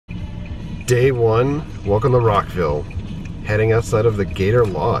Day one, welcome to Rockville. Heading outside of the Gator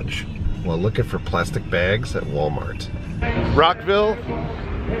Lodge while looking for plastic bags at Walmart. Rockville,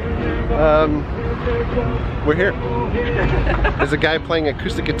 we're here. There's a guy playing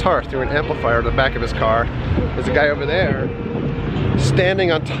acoustic guitar through an amplifier at the back of his car. There's a guy over there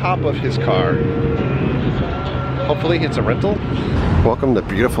standing on top of his car. Hopefully it's a rental. Welcome to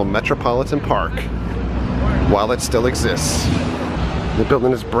beautiful Metropolitan Park while it still exists. They're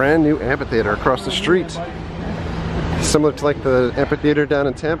building this brand new amphitheater across the street. Similar to like the amphitheater down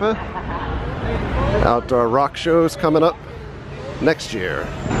in Tampa. Outdoor rock shows coming up next year.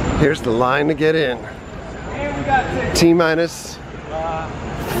 Here's the line to get in. T-minus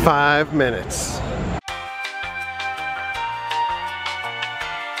 5 minutes.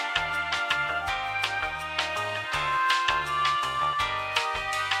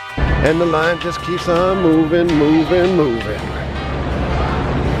 And the line just keeps on moving, moving, moving.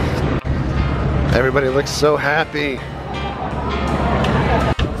 Everybody looks so happy.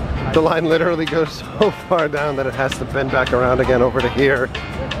 The line literally goes so far down that it has to bend back around again over to here.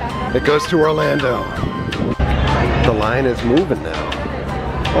 It goes to Orlando. The line is moving now.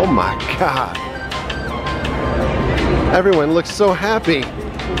 Oh my God. Everyone looks so happy.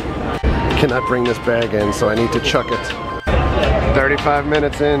 Cannot bring this bag in, so I need to chuck it. 35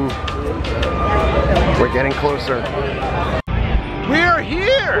 minutes in. We're getting closer. We're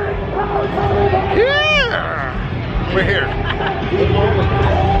here! Here! We're here.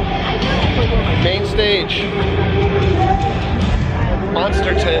 Main stage.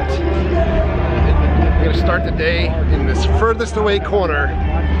 Monster tent. We're gonna start the day in this furthest away corner.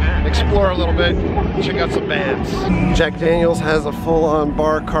 Explore a little bit. Check out some bands. Jack Daniels has a full-on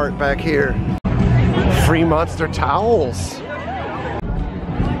bar cart back here. Free Monster towels.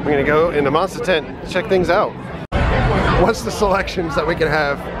 We're gonna go in the Monster tent, check things out. What's the selections that we can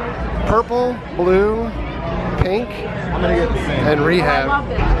have? Purple, blue, pink, and rehab.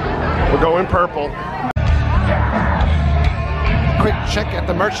 We're going purple. Quick check at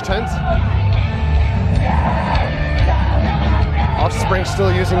the merch tent. Offspring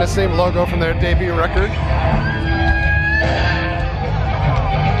still using the same logo from their debut record.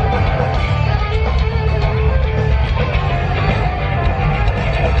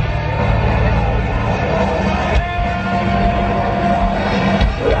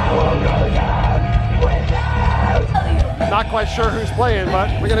 Not quite sure who's playing, but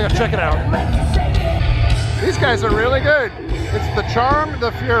we're gonna go check it out. These guys are really good. It's the Charm,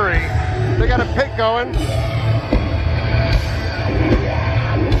 the Fury. They got a pit going.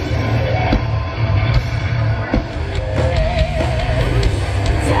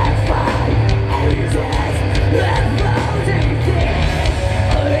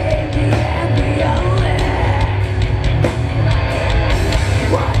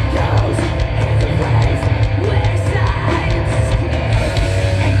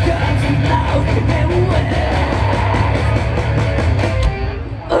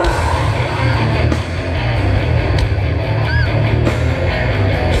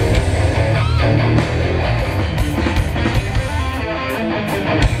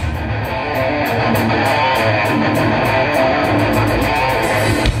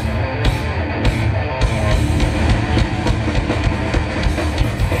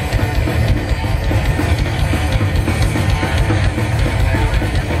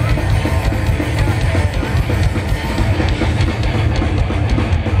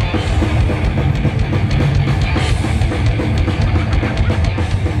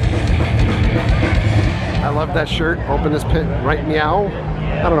 That shirt, open this pit, right meow.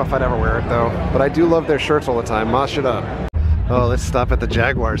 I don't know if I'd ever wear it though, but I do love their shirts all the time. Mosh it up. Oh, let's stop at the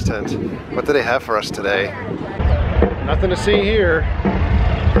Jaguars tent. What do they have for us today? Nothing to see here.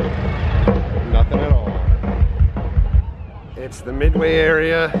 Nothing at all. It's the Midway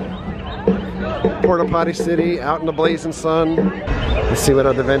area, Porta Potty City, out in the blazing sun. Let's see what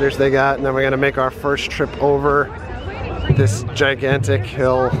other vendors they got, and then we're gonna make our first trip over this gigantic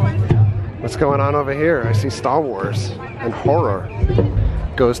hill. What's going on over here? I see Star Wars and horror.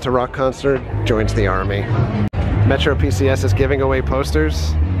 Goes to rock concert, joins the army. Metro PCS is giving away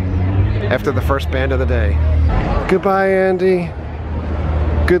posters after the first band of the day. Goodbye, Andy.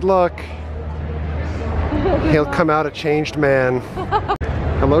 Good luck. He'll come out a changed man.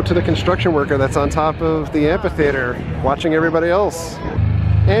 Hello to the construction worker that's on top of the amphitheater, watching everybody else.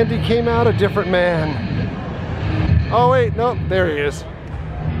 Andy came out a different man. Oh wait, nope, there he is.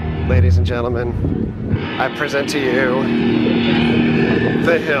 Ladies and gentlemen, I present to you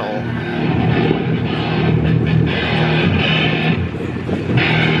the hill.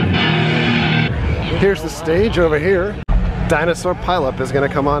 Here's the stage over here. dinosaur pileup is gonna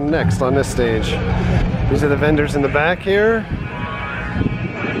come on next on this stage. These are the vendors in the back here.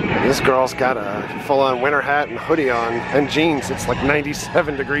 This girl's got a full-on winter hat and hoodie on and jeans. It's like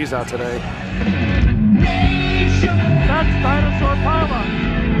 97 degrees out today. That's dinosaur pileup.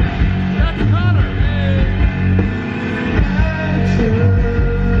 That's Connor.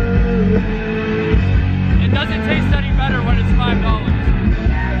 It doesn't taste any better when it's $5.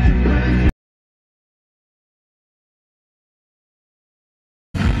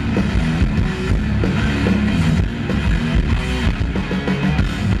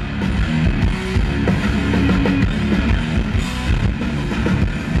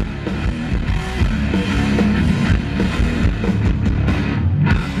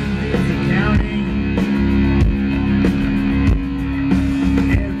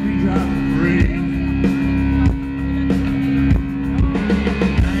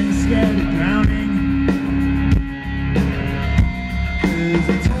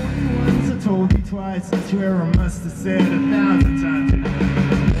 Swear I must have said 1,000 times.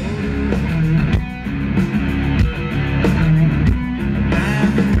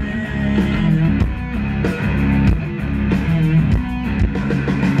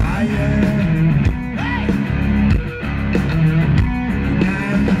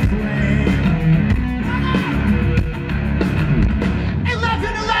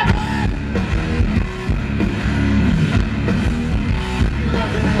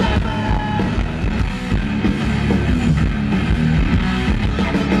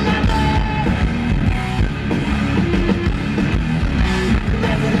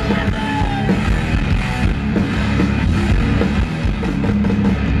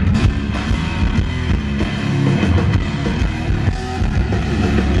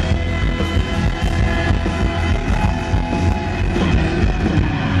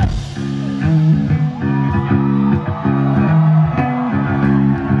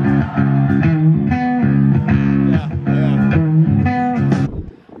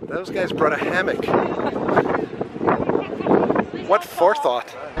 Those guys brought a hammock. What forethought?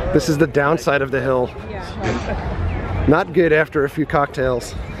 This is the downside of the hill. Not good after a few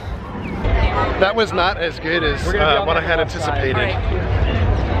cocktails. That was not as good as what I had anticipated.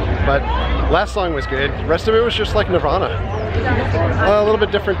 But last song was good. The rest of it was just like Nirvana. A little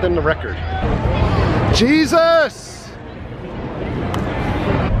bit different than the record. Jesus!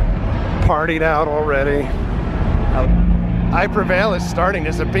 Partied out already. I Prevail is starting.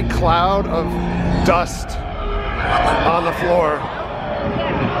 There's a big cloud of dust on the floor.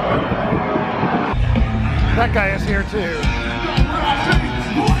 That guy is here too.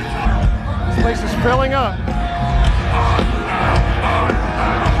 This place is filling up.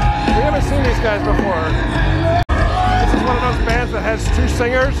 We haven't seen these guys before. This is one of those bands that has two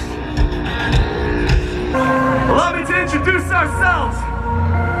singers. Allow me to introduce ourselves.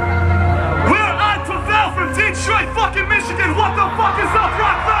 We're on Prevail from Detroit, fucking Michigan. What the fuck is up,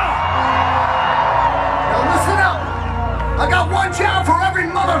 Rockville? Now listen up. I got one job for every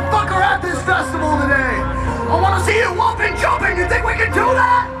motherfucker at this festival today. I want to see you whooping, jumping. You think we can do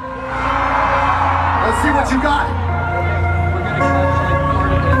that? Let's see what you got.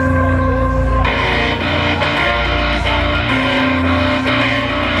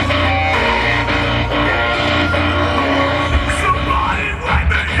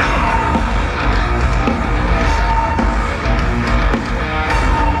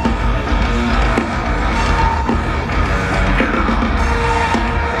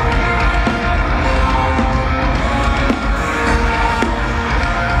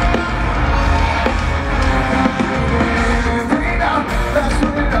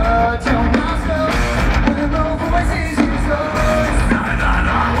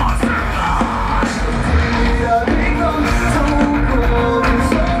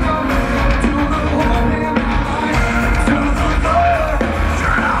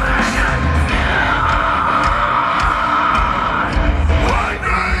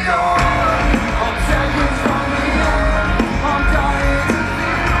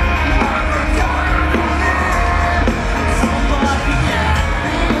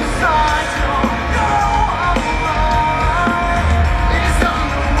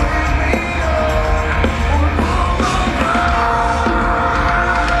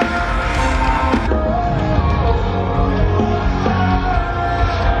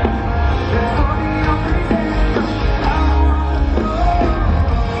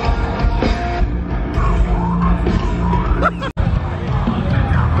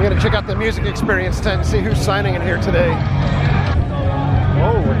 Check out the music experience tent and see who's signing in here today.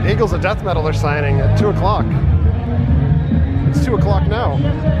 Oh, Eagles of Death Metal are signing at 2 o'clock. It's 2 o'clock now.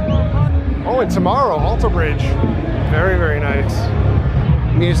 Oh, and tomorrow, Alta Bridge. Very, very nice.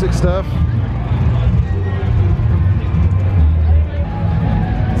 Music stuff.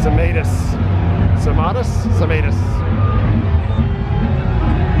 Zamatis. Zamatis.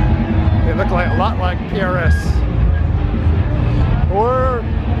 They look like a lot like PRS. Or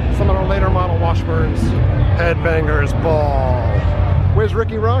some of the later model Washburns. Headbangers Ball. Where's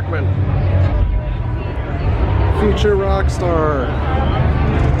Ricky Rockman? Future rock star.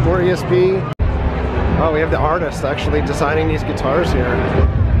 More ESP. Oh, we have the artist actually designing these guitars here.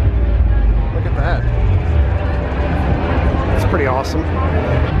 Look at that. That's pretty awesome.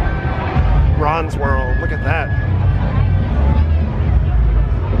 Ron's World. Look at that.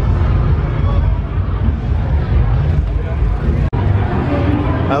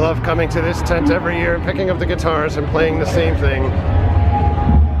 I love coming to this tent every year and picking up the guitars and playing the same thing.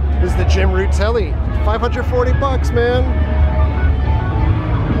 This is the Jim Root Telly. 540 bucks, man.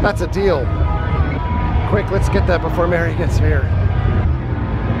 That's a deal. Quick, let's get that before Mary gets here.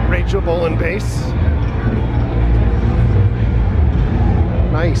 Rachel Bolan bass.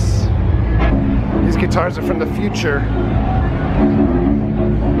 Nice. These guitars are from the future.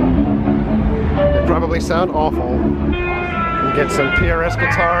 They probably sound awful. You get some PRS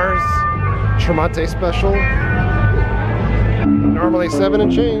guitars, Tremonte Special. Normally 7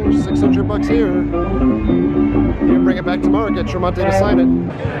 and change, 600 bucks here. You bring it back tomorrow, get Tremonte to sign it.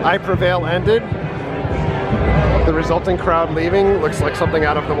 I Prevail ended. The resulting crowd leaving looks like something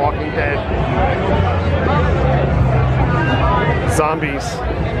out of The Walking Dead. Zombies.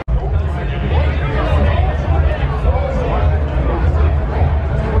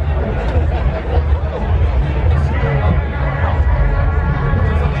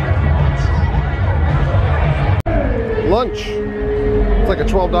 Lunch. It's like a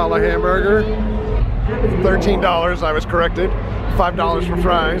 $12 hamburger. $13, I was corrected. $5 for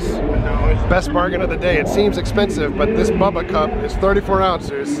fries. Best bargain of the day. It seems expensive, but this Bubba cup is 34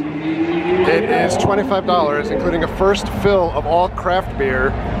 ounces. It is $25, including a first fill of all craft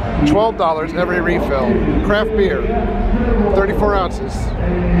beer. $12 every refill. Craft beer. 34 ounces.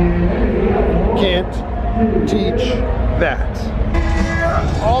 Can't teach that.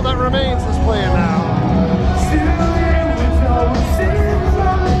 All that remains is playing now.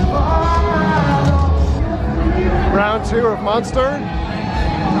 Round 2 of Monster.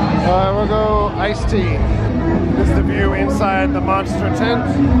 We'll go iced tea. This is the view inside the Monster tent.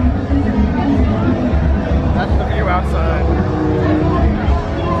 That's the view outside.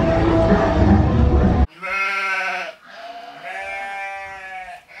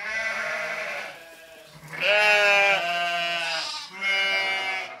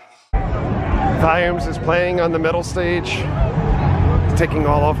 Volumes is playing on the middle stage. It's taking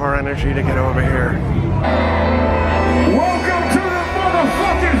all of our energy to get over here. Welcome to the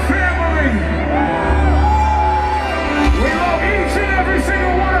motherfucking family! We love each and every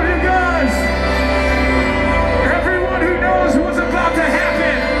single one of you guys! Everyone who knows what's about to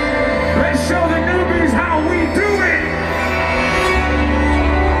happen, let's show the newbies how we do it!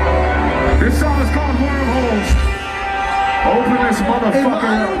 This song is called Wormholes. Open this motherfucker If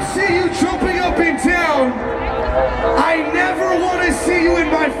I don't see you jumping up and down, I never want to see you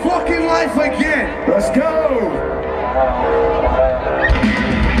in my fucking life again. Let's go!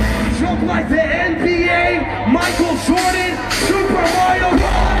 Jump like the NBA, Michael Jordan, Super Mario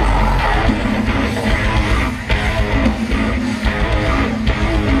Bros.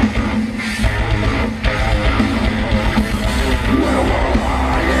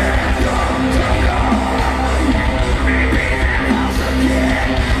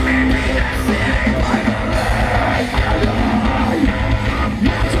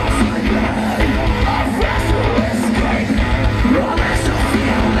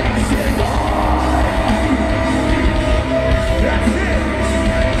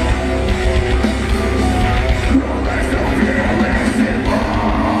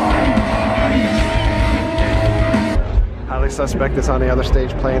 Suspect is on the other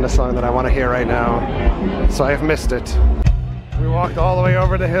stage playing a song that I want to hear right now, so I have missed it. We walked all the way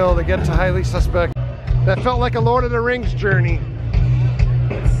over the hill to get to Highly Suspect. That felt like a Lord of the Rings journey.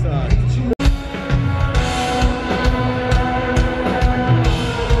 It sucked.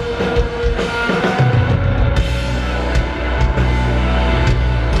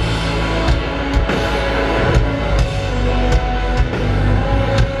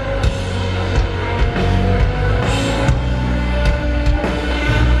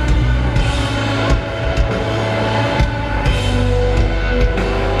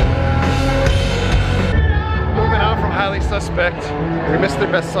 suspect. We missed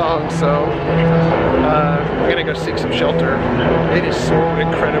their best song, so we're gonna go seek some shelter. It is so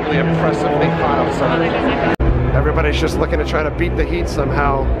incredibly oppressively hot outside. Everybody's just looking to try to beat the heat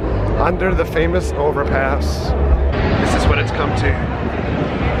somehow under the famous overpass. This is what it's come to.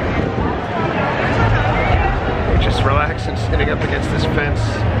 We're just relaxing, sitting up against this fence.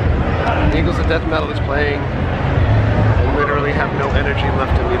 Eagles of Death Metal is playing. I literally have no energy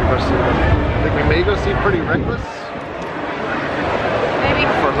left in me to go see them. I think we may go see Pretty Reckless. Maybe.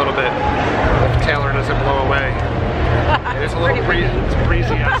 For a little bit, if Taylor doesn't blow away. It's a little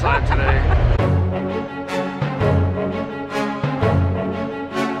breezy outside today.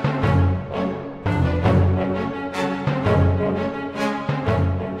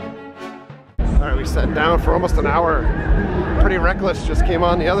 Alright, we sat down for almost an hour. Pretty Reckless just came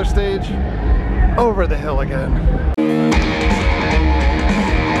on the other stage. Over the hill again.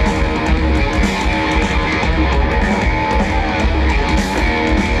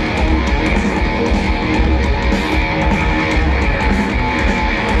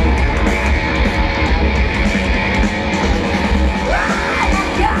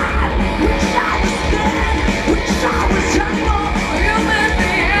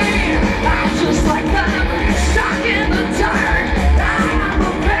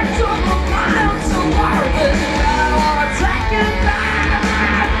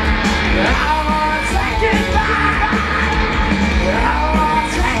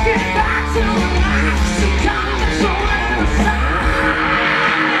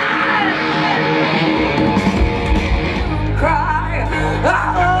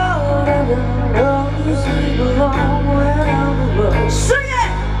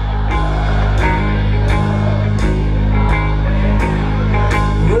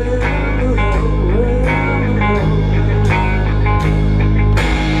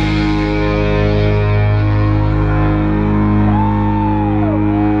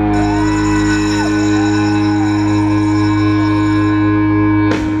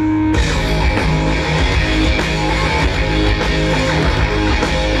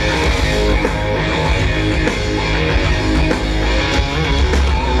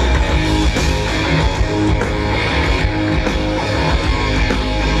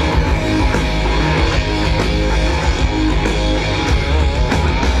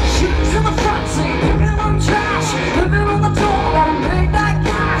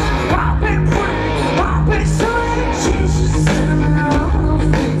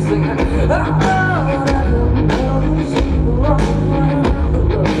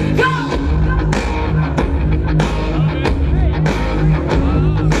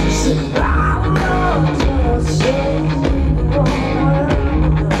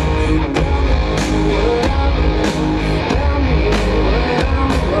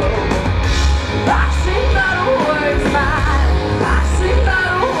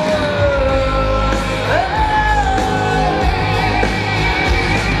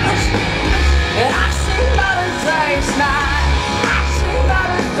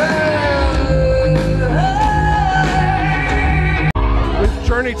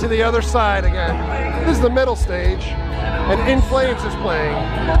 To the other side again. This is the middle stage, and In Flames is playing.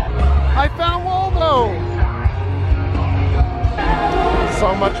 I found Waldo!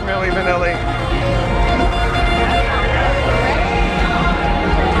 So much Milli Vanilli.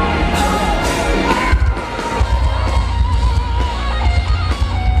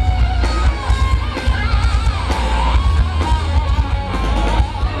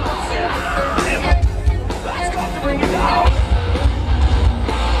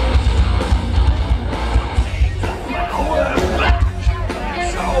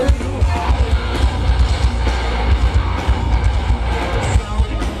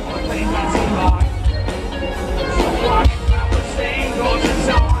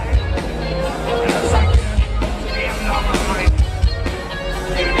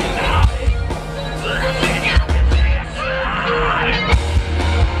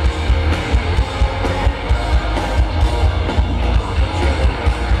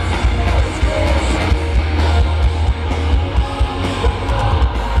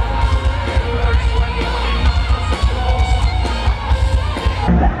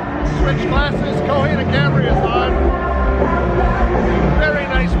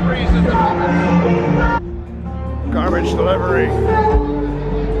 Garbage delivery.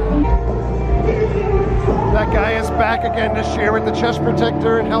 That guy is back again this year with the chest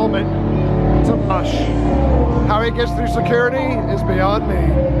protector and helmet. It's a mush. How he gets through security is beyond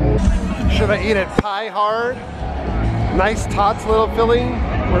me. Should I eat it pie hard? Nice tots little filling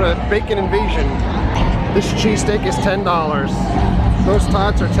or a bacon invasion? This cheesesteak is $10. Those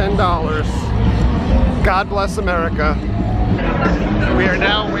tots are $10. God bless America. We are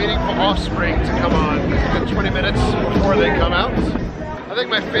now waiting for Offspring to come on. It's been 20 minutes before they come out. I think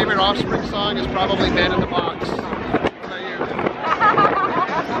my favorite Offspring song is probably Man in the Box. What about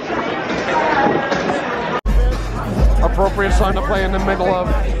you? Appropriate song to play in the middle of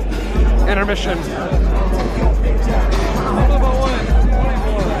intermission.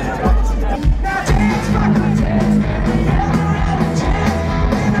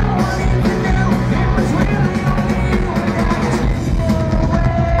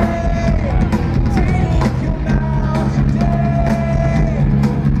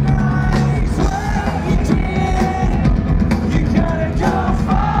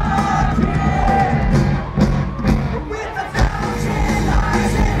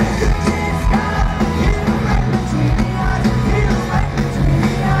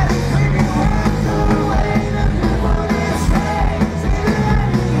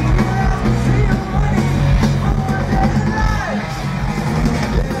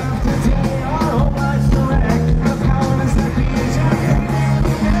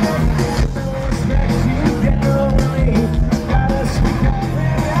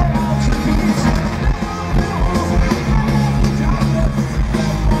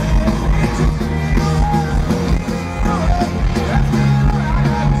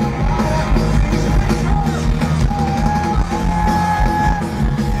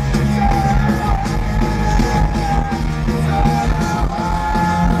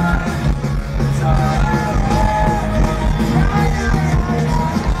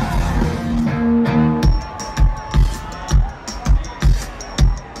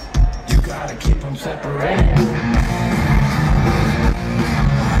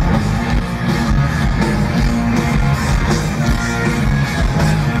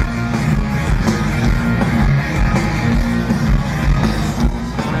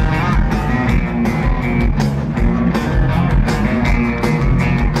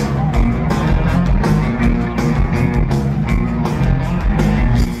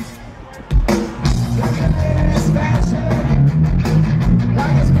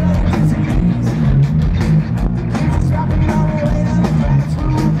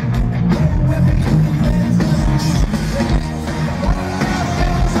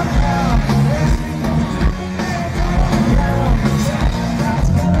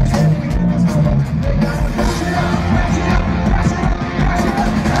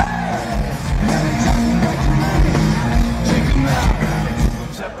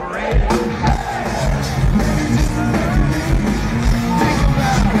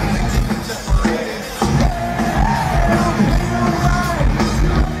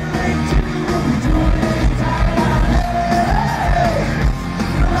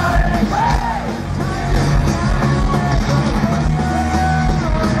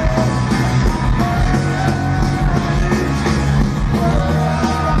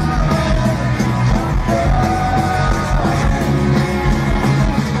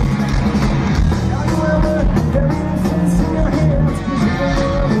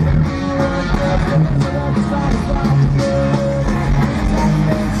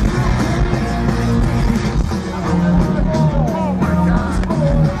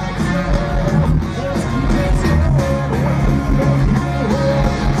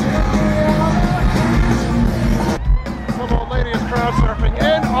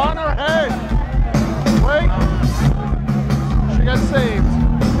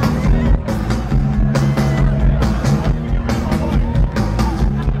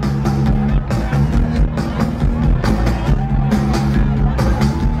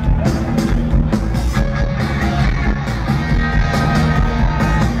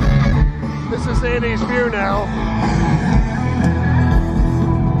 View now.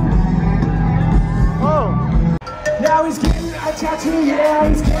 Oh. Now he's getting a tattoo, yeah,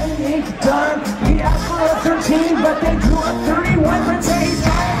 he's getting ink done. He asked for a 13, but they drew a 31. But say he's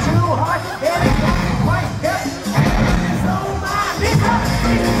trying too hard, and it's not quite hip. So my nigga,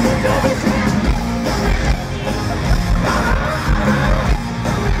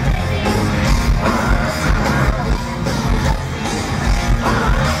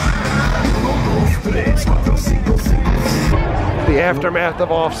 the aftermath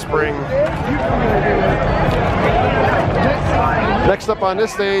of Offspring. Next up on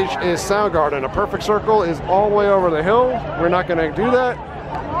this stage is Soundgarden. A Perfect Circle is all the way over the hill. We're not going to do that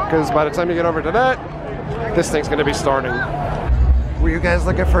because by the time you get over to that, this thing's going to be starting. Were you guys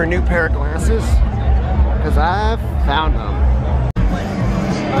looking for a new pair of glasses? Because I've found them.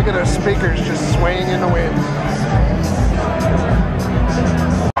 Look at those speakers just swaying in the wind.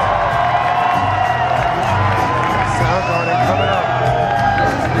 Soundgarden coming up.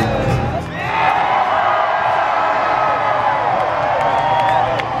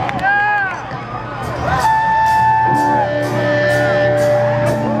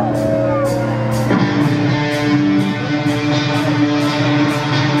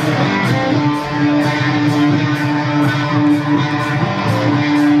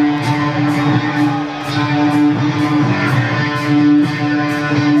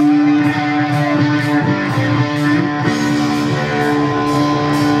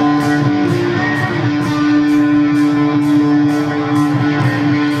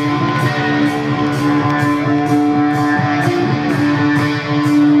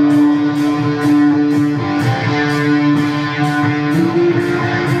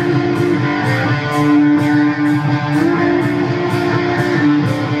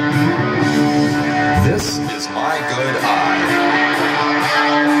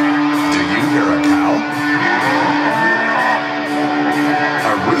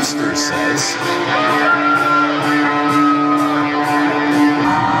 Rooster says.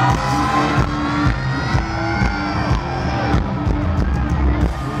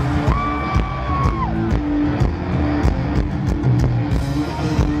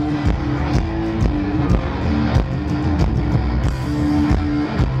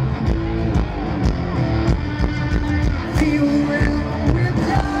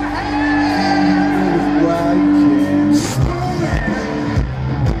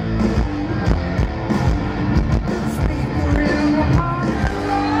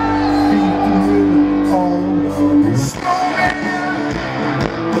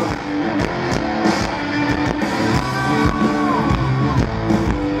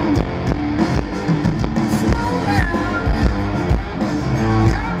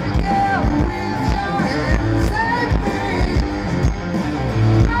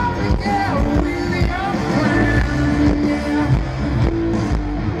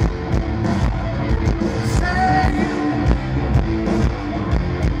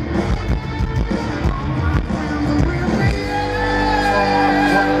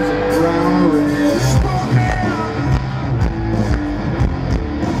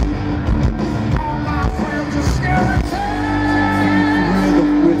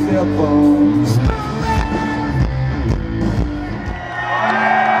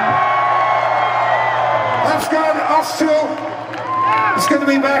 It's good to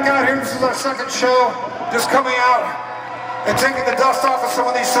be back out here. This is our second show. Just coming out and taking the dust off of some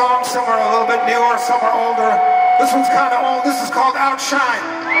of these songs. Some are a little bit newer, some are older. This one's kind of old. This is called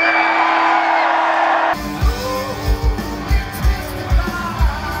Outshine.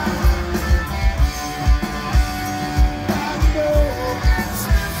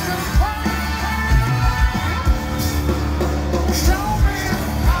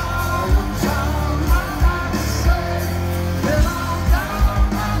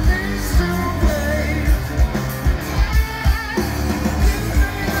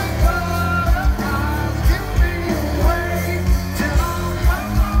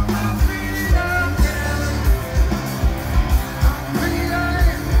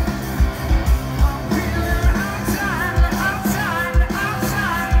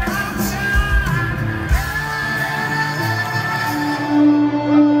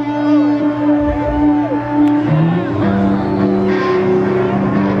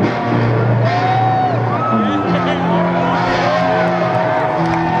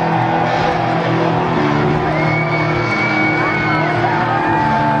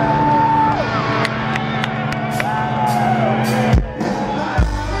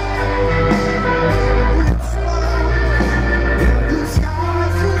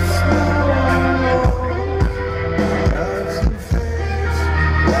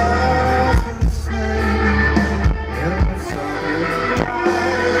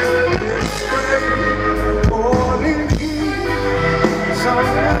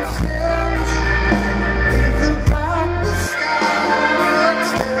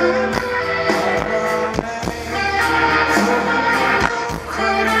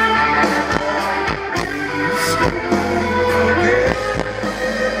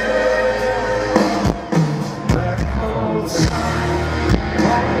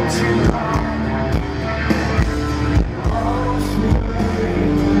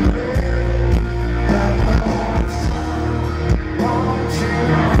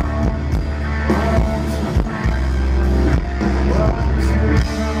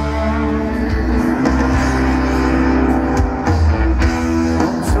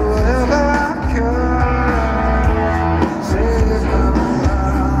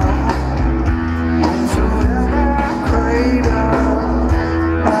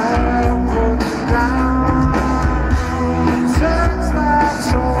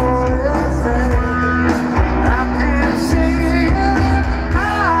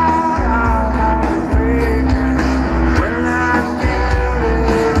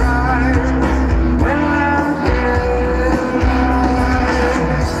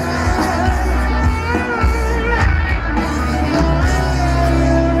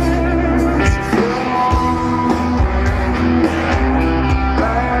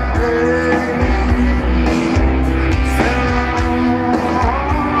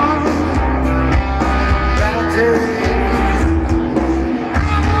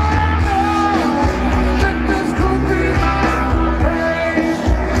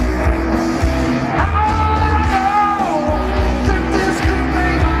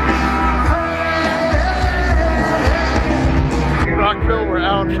 Rockville, we're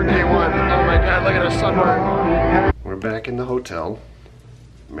out for day one. Oh my god, look at our sunburn. We're back in the hotel.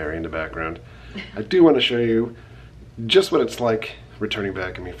 Mary in the background. I do want to show you just what it's like returning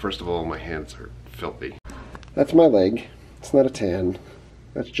back. I mean, first of all, my hands are filthy. That's my leg. It's not a tan.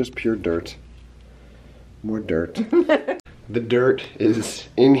 That's just pure dirt. More dirt. The dirt is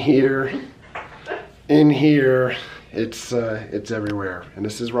in here. In here. It's everywhere. And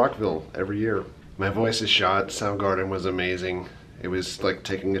this is Rockville every year. My voice is shot. Soundgarden was amazing. It was like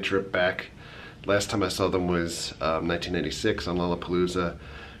taking a trip back. Last time I saw them was 1996 on Lollapalooza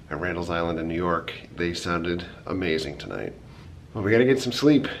at Randall's Island in New York. They sounded amazing tonight. Well, we gotta get some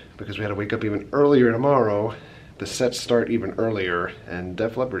sleep because we gotta wake up even earlier tomorrow. The sets start even earlier, and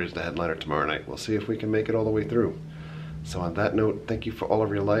Def Leppard is the headliner tomorrow night. We'll see if we can make it all the way through. So on that note, thank you for all of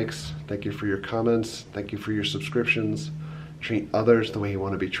your likes. Thank you for your comments. Thank you for your subscriptions. Treat others the way you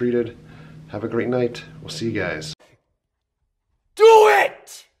want to be treated. Have a great night. We'll see you guys.